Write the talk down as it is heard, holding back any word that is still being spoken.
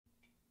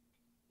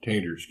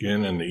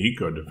Taterskin and the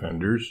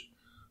Eco-Defenders,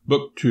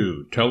 Book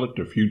 2, Tell It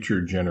to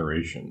Future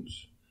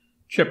Generations,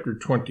 Chapter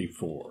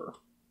 24.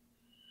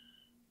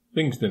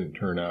 Things didn't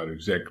turn out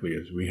exactly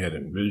as we had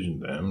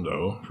envisioned them,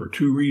 though, for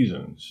two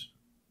reasons.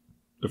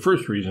 The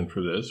first reason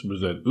for this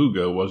was that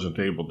Uga wasn't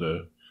able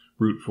to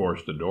brute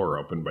force the door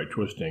open by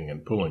twisting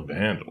and pulling the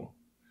handle.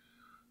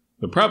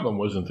 The problem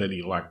wasn't that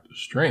he lacked the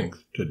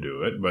strength to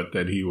do it, but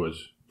that he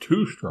was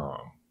too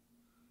strong.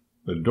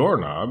 The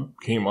doorknob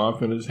came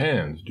off in his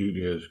hands due to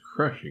his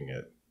crushing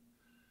it,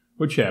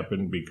 which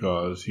happened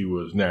because he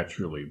was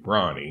naturally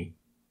brawny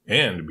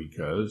and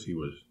because he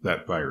was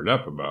that fired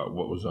up about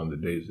what was on the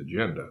day's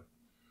agenda.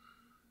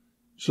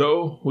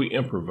 So we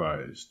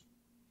improvised.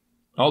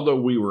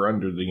 Although we were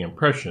under the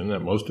impression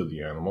that most of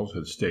the animals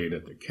had stayed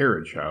at the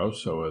carriage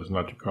house so as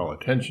not to call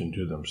attention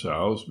to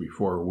themselves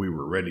before we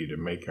were ready to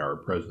make our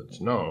presence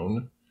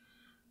known,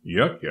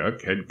 Yuck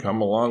Yuck had come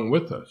along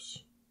with us,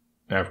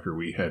 after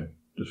we had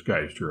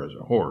disguised her as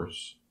a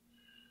horse.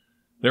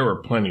 There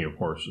were plenty of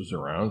horses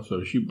around,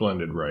 so she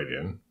blended right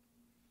in.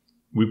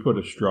 We put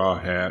a straw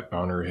hat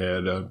on her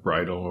head, a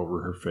bridle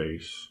over her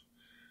face,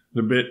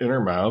 the bit in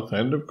her mouth,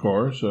 and, of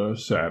course, a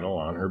saddle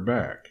on her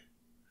back.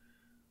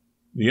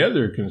 The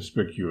other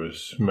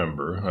conspicuous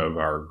member of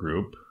our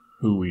group,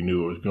 who we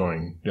knew was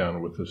going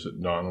down with us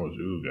at dawn, was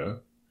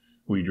Uga.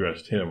 We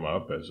dressed him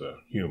up as a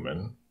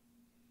human.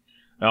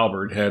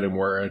 Albert had him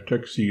wear a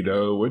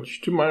tuxedo,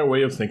 which, to my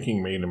way of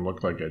thinking, made him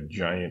look like a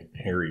giant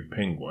hairy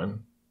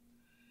penguin.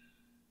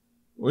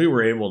 We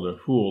were able to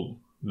fool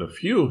the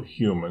few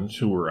humans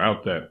who were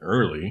out that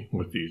early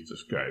with these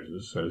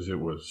disguises, as it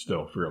was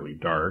still fairly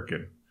dark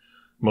and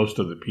most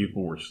of the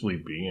people were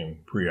sleepy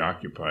and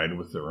preoccupied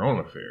with their own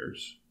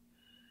affairs.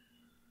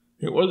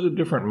 It was a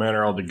different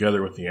matter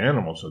altogether with the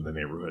animals of the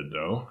neighborhood,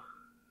 though.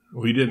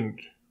 We didn't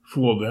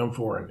fool them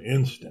for an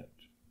instant.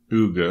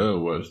 Uga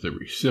was the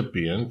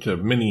recipient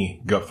of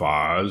many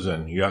guffaws,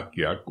 and Yuck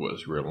Yuck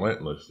was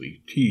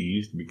relentlessly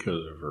teased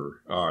because of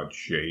her odd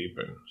shape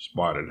and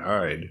spotted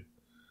hide.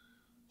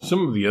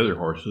 Some of the other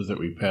horses that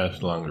we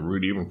passed along the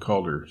route even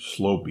called her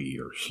Slopey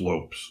or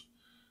Slopes,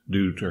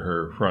 due to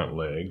her front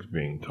legs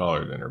being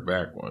taller than her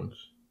back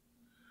ones.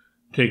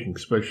 Taking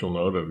special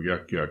note of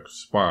Yuck Yuck's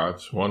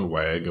spots, one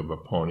wag of a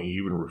pony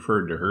even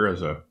referred to her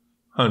as a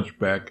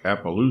hunchback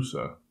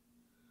Appaloosa.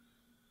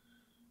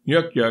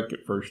 Yuck Yuck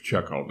at first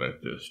chuckled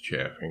at this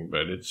chaffing,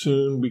 but it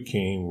soon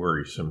became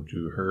wearisome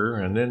to her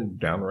and then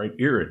downright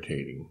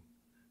irritating.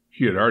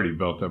 She had already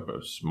built up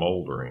a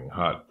smoldering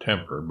hot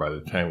temper by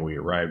the time we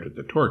arrived at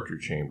the torture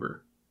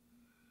chamber.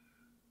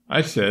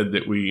 I said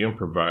that we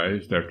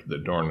improvised after the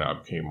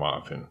doorknob came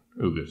off in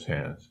Uga's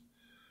hands.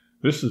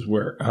 This is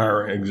where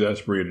our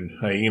exasperated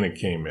hyena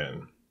came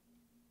in.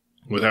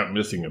 Without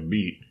missing a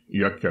beat,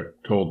 Yuck Yuck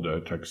told the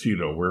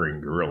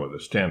tuxedo-wearing gorilla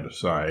to stand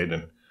aside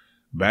and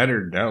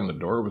battered down the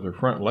door with her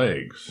front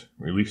legs,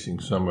 releasing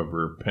some of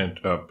her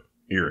pent-up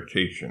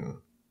irritation.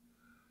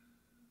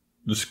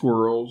 The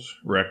squirrels,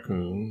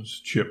 raccoons,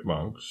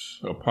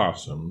 chipmunks,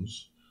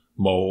 opossums,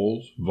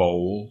 moles,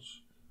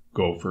 voles,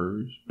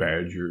 gophers,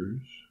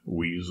 badgers,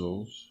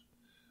 weasels,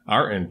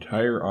 our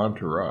entire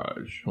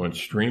entourage went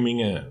streaming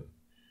in.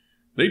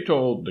 They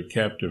told the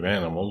captive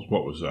animals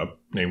what was up,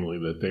 namely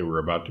that they were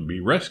about to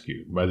be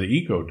rescued by the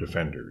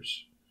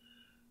Eco-Defenders.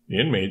 The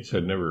inmates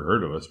had never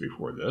heard of us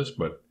before this,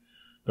 but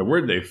the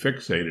word they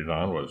fixated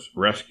on was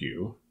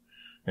rescue,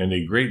 and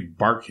a great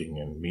barking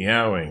and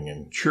meowing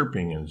and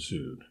chirping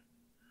ensued.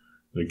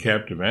 The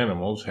captive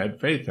animals had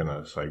faith in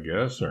us, I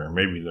guess, or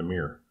maybe the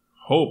mere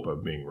hope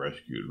of being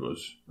rescued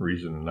was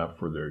reason enough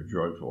for their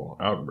joyful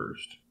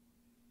outburst.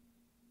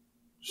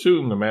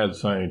 Soon the mad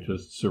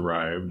scientists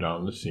arrived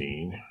on the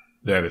scene,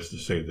 that is to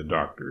say the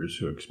doctors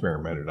who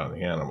experimented on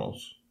the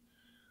animals.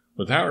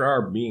 Without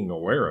our being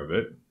aware of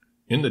it,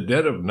 in the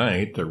dead of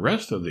night, the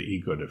rest of the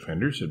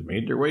Eco-Defenders had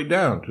made their way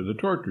down to the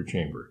torture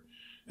chamber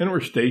and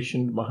were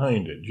stationed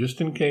behind it just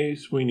in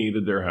case we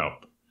needed their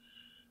help,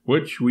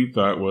 which we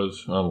thought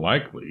was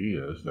unlikely,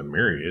 as the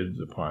myriads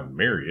upon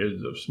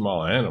myriads of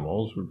small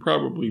animals would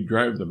probably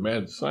drive the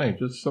mad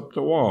scientists up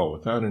the wall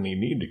without any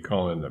need to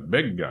call in the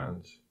big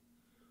guns.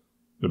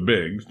 The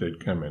bigs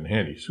did come in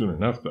handy soon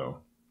enough,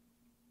 though.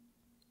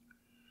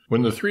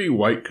 When the three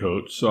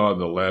whitecoats saw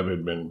the lab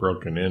had been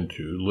broken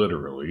into,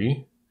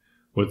 literally,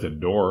 with the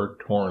door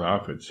torn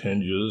off its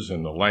hinges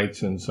and the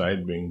lights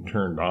inside being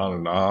turned on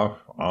and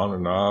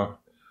off,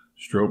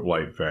 strobe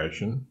light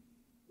fashion,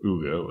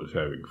 Uga was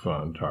having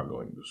fun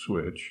toggling the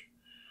switch,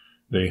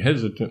 they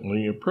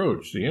hesitantly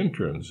approached the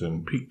entrance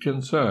and peeked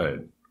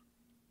inside.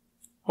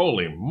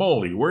 Holy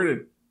moly, where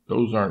did...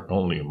 Those aren't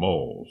only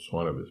moles,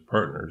 one of his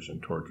partners in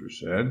torture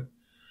said.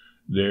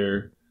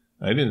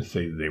 I didn't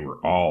say they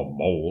were all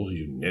moles,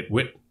 you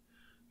nitwit,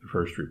 the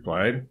first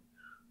replied.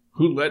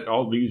 Who let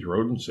all these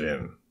rodents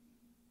in?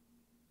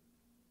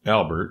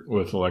 Albert,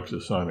 with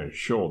Alexis on his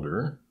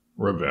shoulder,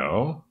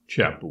 Ravel,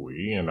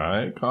 Chapuis, and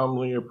I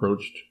calmly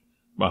approached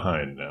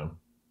behind them.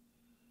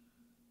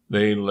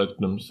 They let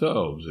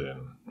themselves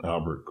in,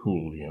 Albert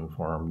coolly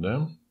informed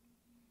them.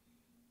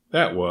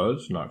 That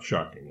was, not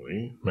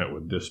shockingly, met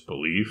with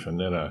disbelief and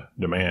then a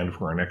demand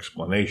for an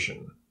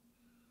explanation.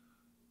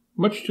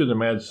 Much to the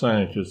mad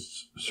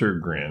scientist's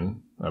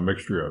chagrin, a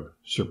mixture of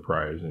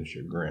surprise and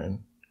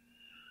chagrin,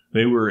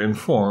 they were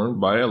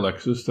informed by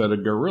Alexis that a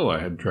gorilla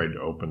had tried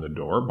to open the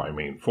door by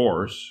main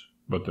force,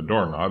 but the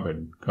doorknob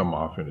had come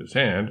off in his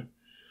hand,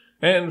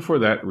 and for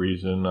that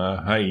reason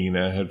a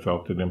hyena had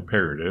felt it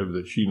imperative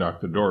that she knock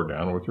the door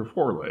down with her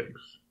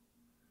forelegs.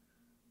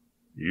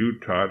 "You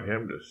taught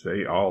him to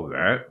say all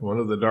that?" one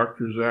of the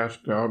doctors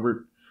asked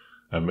Albert,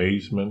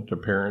 amazement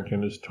apparent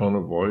in his tone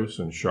of voice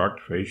and shocked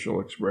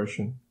facial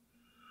expression.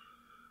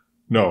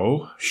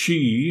 "No,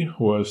 she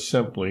was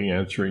simply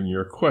answering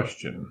your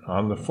question,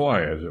 on the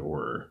fly, as it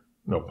were.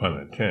 No pun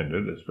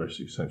intended,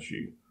 especially since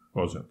she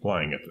wasn't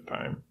flying at the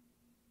time."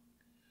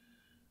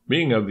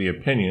 Being of the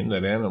opinion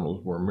that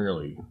animals were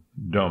merely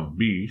dumb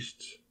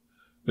beasts,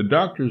 the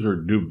doctors were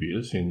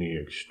dubious in the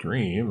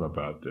extreme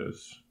about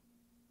this.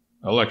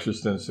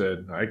 Alexis then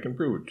said, "I can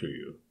prove it to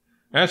you.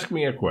 Ask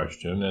me a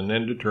question, and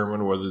then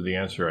determine whether the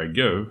answer I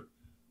give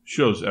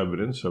shows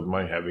evidence of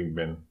my having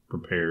been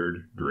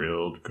prepared,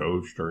 drilled,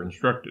 coached, or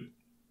instructed."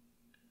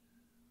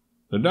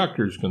 The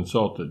doctors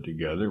consulted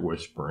together,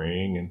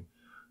 whispering and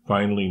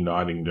finally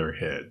nodding their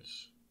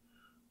heads.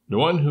 The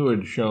one who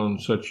had shown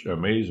such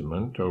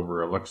amazement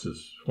over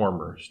Alexis'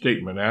 former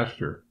statement asked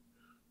her,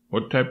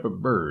 "What type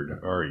of bird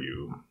are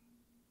you?"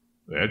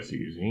 "That's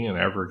easy, an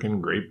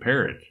African gray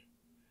parrot."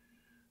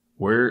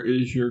 "Where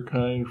is your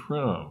kind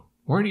from?"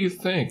 "Where do you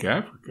think?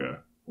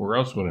 Africa. Where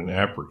else would an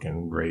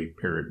African gray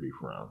parrot be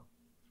from?"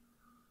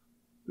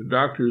 The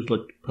doctors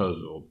looked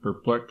puzzled,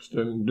 perplexed,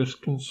 and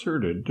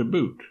disconcerted to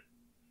boot.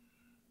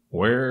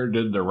 "Where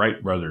did the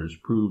Wright brothers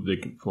prove they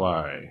could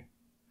fly?"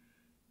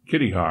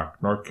 "Kitty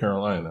Hawk, North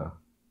Carolina."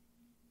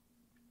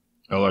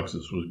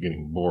 Alexis was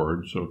getting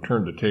bored, so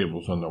turned the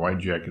tables on the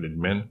white-jacketed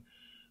men.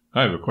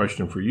 "I have a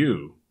question for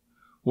you.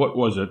 What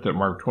was it that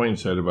Mark Twain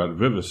said about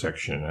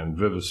vivisection and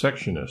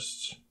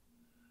vivisectionists?"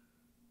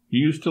 "He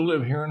used to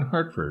live here in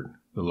Hartford,"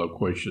 the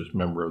loquacious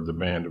member of the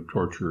band of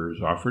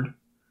torturers offered.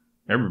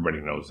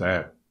 "Everybody knows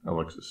that,"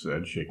 Alexis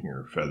said, shaking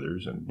her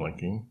feathers and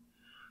blinking.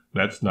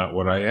 "That's not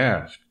what I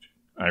asked.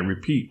 I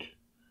repeat,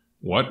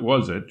 what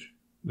was it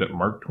that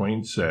Mark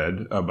Twain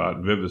said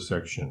about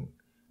vivisection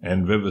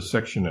and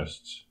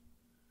vivisectionists?"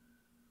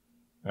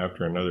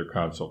 After another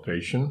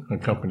consultation,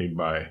 accompanied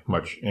by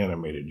much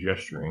animated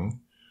gesturing,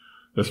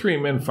 the three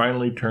men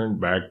finally turned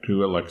back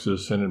to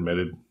Alexis and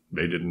admitted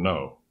they didn't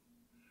know.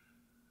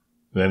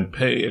 "Then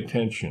pay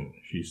attention,"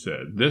 she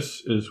said.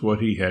 "This is what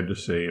he had to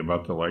say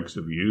about the likes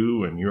of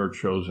you and your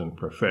chosen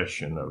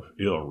profession of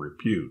ill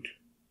repute.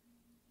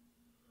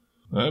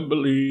 I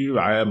believe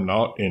I am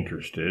not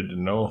interested to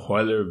know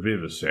whether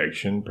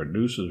vivisection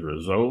produces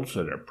results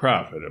that are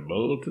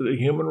profitable to the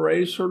human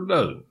race or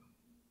doesn't.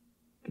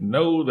 To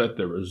know that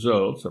the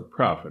results are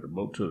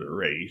profitable to the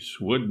race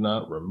would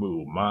not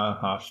remove my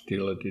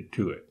hostility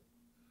to it.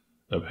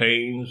 The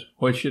pains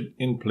which it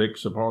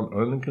inflicts upon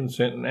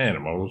unconsenting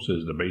animals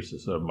is the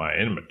basis of my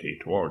enmity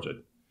towards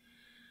it,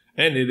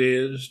 and it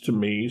is to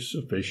me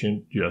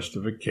sufficient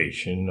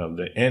justification of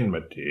the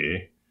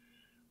enmity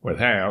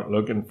without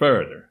looking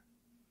further.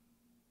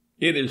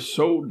 It is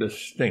so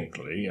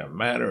distinctly a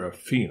matter of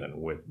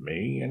feeling with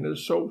me, and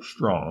is so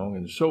strong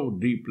and so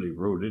deeply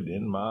rooted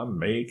in my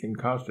make and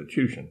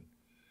constitution,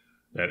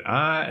 that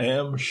I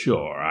am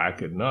sure I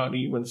could not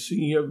even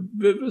see a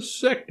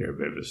vivisector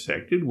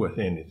vivisected with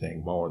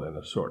anything more than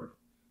a sort of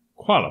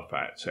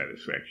qualified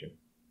satisfaction.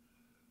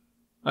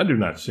 I do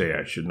not say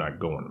I should not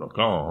go and look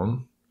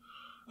on.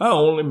 I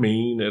only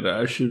mean that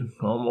I should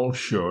almost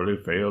surely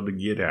fail to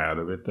get out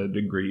of it the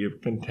degree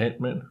of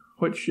contentment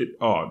which it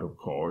ought, of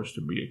course,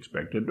 to be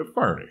expected to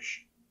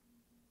furnish."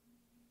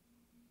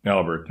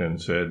 Albert then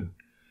said,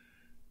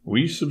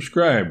 "We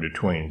subscribe to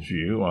Twain's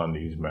view on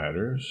these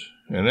matters,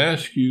 and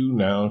ask you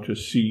now to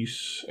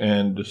cease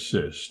and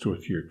desist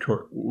with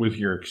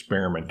your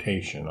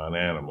experimentation on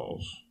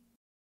animals."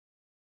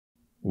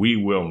 "We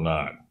will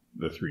not,"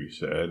 the three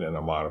said in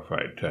a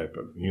modified type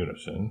of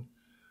unison.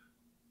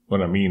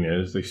 What I mean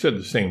is, they said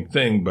the same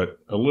thing, but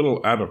a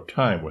little out of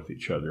time with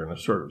each other in a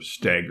sort of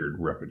staggered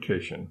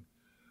repetition.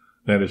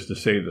 That is to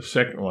say, the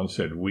second one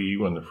said "we"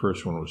 when the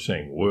first one was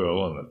saying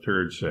 "will," and the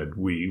third said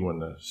 "we" when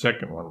the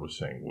second one was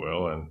saying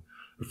 "will," and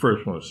the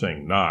first one was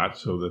saying "not,"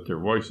 so that their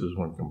voices,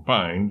 when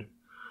combined,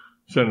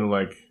 sounded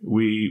like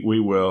we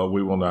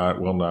will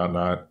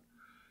not,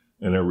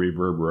 in a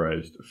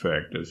reverberized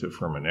effect as if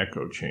from an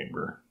echo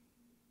chamber.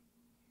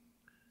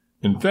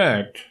 In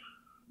fact,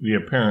 the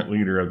apparent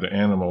leader of the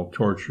animal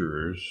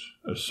torturers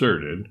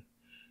asserted,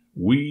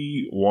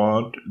 "We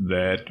want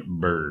that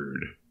bird.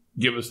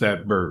 Give us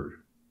that bird.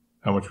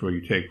 How much will you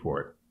take for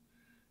it?"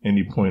 And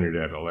he pointed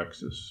at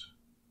Alexis.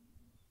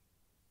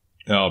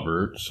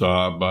 Albert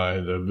saw by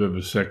the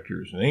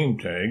vivisector's name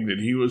tag that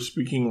he was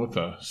speaking with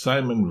a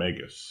Simon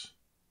Magus.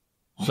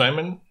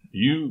 "Simon,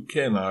 you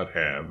cannot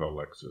have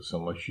Alexis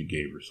unless she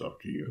gave herself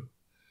to you.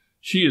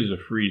 She is a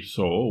free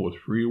soul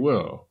with free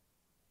will."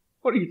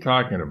 "What are you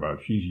talking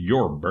about? She's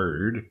your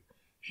bird.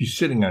 She's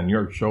sitting on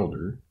your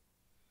shoulder."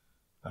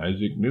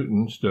 Isaac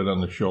Newton stood on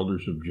the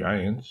shoulders of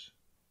giants.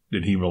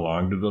 Did he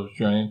belong to those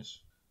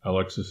giants?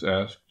 Alexis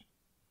asked.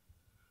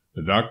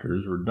 The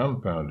doctors were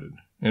dumbfounded,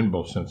 in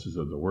both senses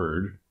of the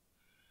word.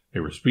 They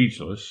were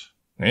speechless,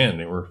 and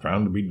they were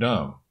found to be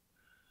dumb,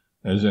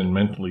 as in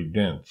mentally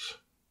dense.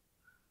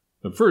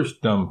 The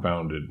first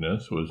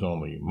dumbfoundedness was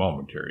only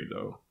momentary,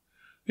 though.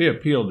 They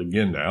appealed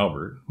again to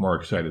Albert, more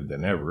excited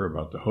than ever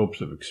about the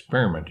hopes of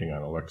experimenting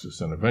on Alexis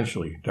and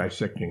eventually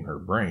dissecting her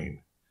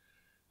brain.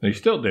 They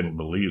still didn't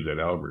believe that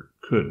Albert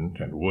couldn't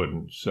and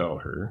wouldn't sell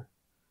her.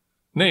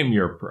 "Name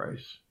your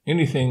price.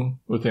 Anything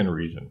within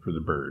reason for the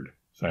bird,"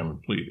 Simon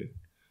pleaded.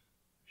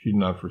 "She's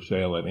not for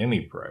sale at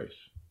any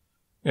price."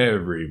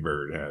 "Every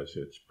bird has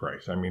its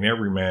price.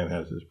 Every man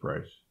has his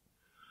price."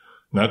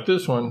 "Not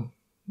this one,"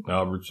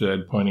 Albert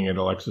said, pointing at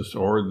Alexis,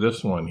 "or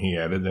this one," he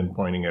added, then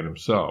pointing at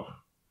himself.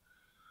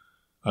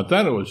 I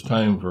thought it was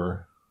time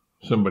for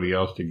somebody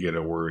else to get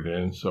a word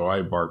in, so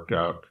I barked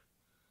out,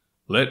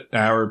 "Let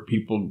our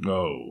people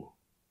go.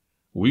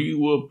 We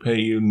will pay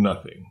you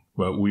nothing,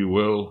 but we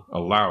will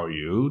allow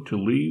you to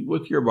leave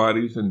with your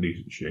bodies in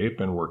decent shape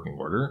and working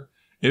order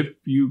if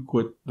you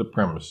quit the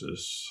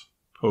premises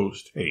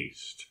post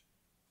haste."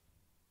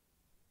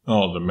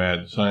 All the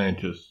mad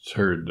scientists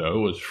heard,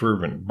 though, was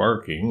fervent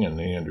barking, and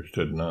they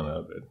understood none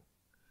of it.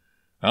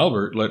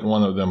 Albert let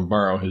one of them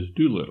borrow his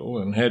Doolittle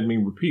and had me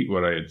repeat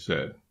what I had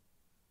said.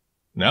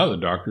 Now the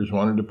doctors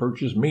wanted to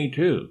purchase me,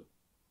 too,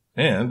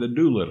 and the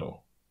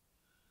Doolittle.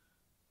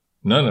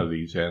 "None of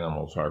these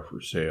animals are for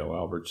sale,"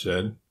 Albert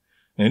said,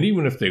 "and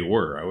even if they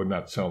were, I would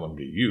not sell them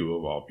to you,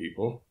 of all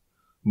people.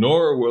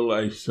 Nor will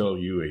I sell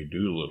you a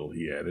Doolittle,"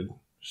 he added,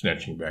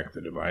 snatching back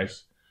the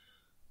device.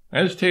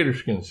 "As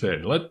Taterskin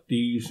said, let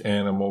these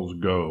animals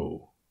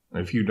go.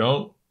 If you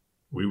don't,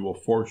 we will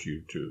force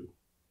you to."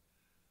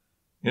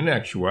 In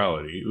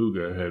actuality,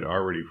 Uga had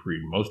already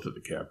freed most of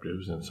the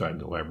captives inside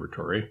the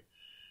laboratory.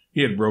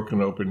 He had broken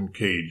open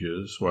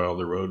cages, while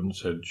the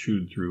rodents had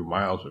chewed through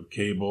miles of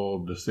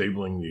cable,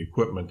 disabling the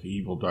equipment the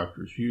evil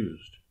doctors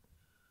used.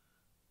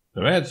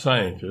 The mad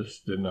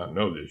scientists did not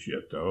know this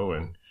yet, though,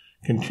 and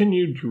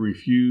continued to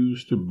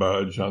refuse to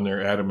budge on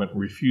their adamant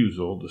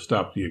refusal to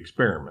stop the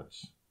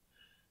experiments.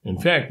 In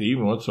fact, they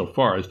even went so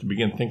far as to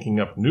begin thinking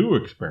up new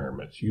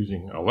experiments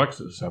using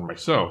Alexis and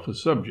myself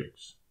as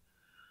subjects.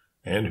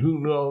 And who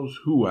knows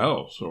who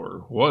else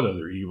or what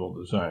other evil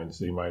designs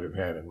they might have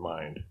had in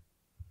mind.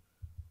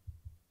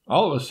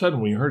 All of a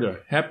sudden, we heard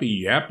a happy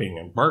yapping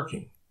and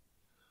barking.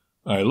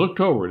 I looked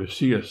over to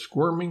see a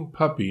squirming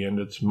puppy and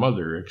its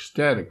mother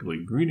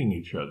ecstatically greeting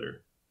each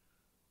other.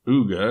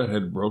 Uga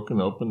had broken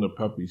open the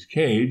puppy's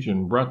cage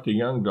and brought the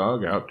young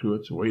dog out to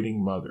its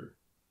waiting mother.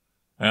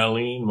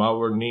 Aline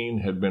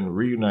Mavourneen had been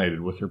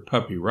reunited with her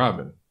puppy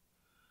Robin.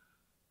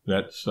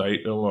 That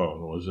sight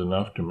alone was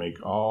enough to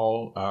make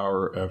all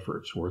our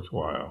efforts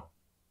worthwhile.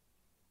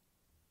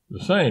 The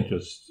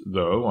scientists,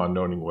 though, on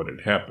noting what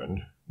had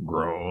happened,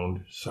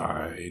 groaned,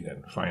 sighed,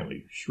 and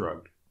finally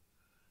shrugged.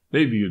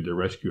 They viewed the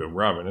rescue of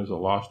Robin as a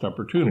lost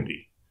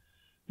opportunity.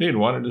 They had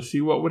wanted to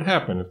see what would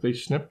happen if they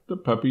snipped the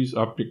puppy's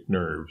optic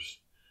nerves,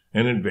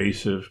 an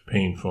invasive,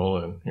 painful,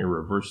 and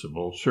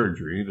irreversible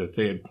surgery that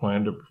they had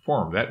planned to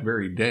perform that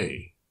very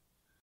day.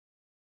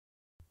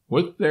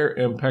 With their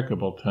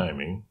impeccable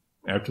timing,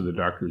 after the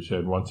doctors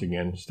had once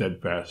again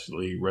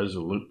steadfastly,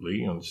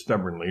 resolutely, and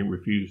stubbornly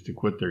refused to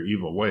quit their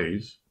evil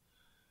ways,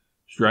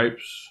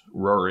 Stripes,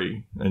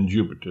 Rory, and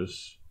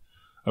Jupitus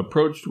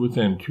approached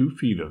within 2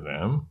 feet of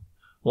them,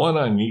 one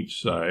on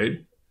each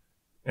side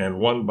and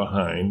one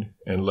behind,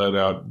 and let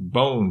out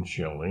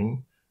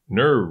bone-chilling,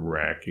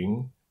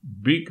 nerve-wracking,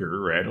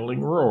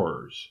 beaker-rattling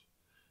roars,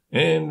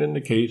 and, in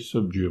the case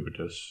of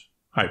Jupitus,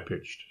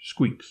 high-pitched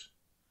squeaks.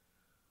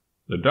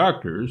 The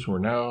doctors were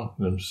now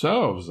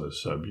themselves the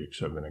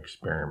subjects of an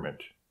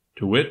experiment,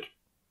 to wit,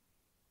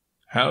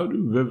 how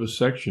do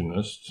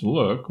vivisectionists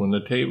look when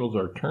the tables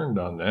are turned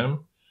on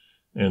them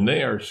and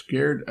they are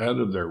scared out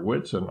of their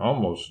wits and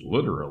almost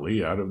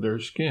literally out of their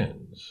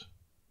skins?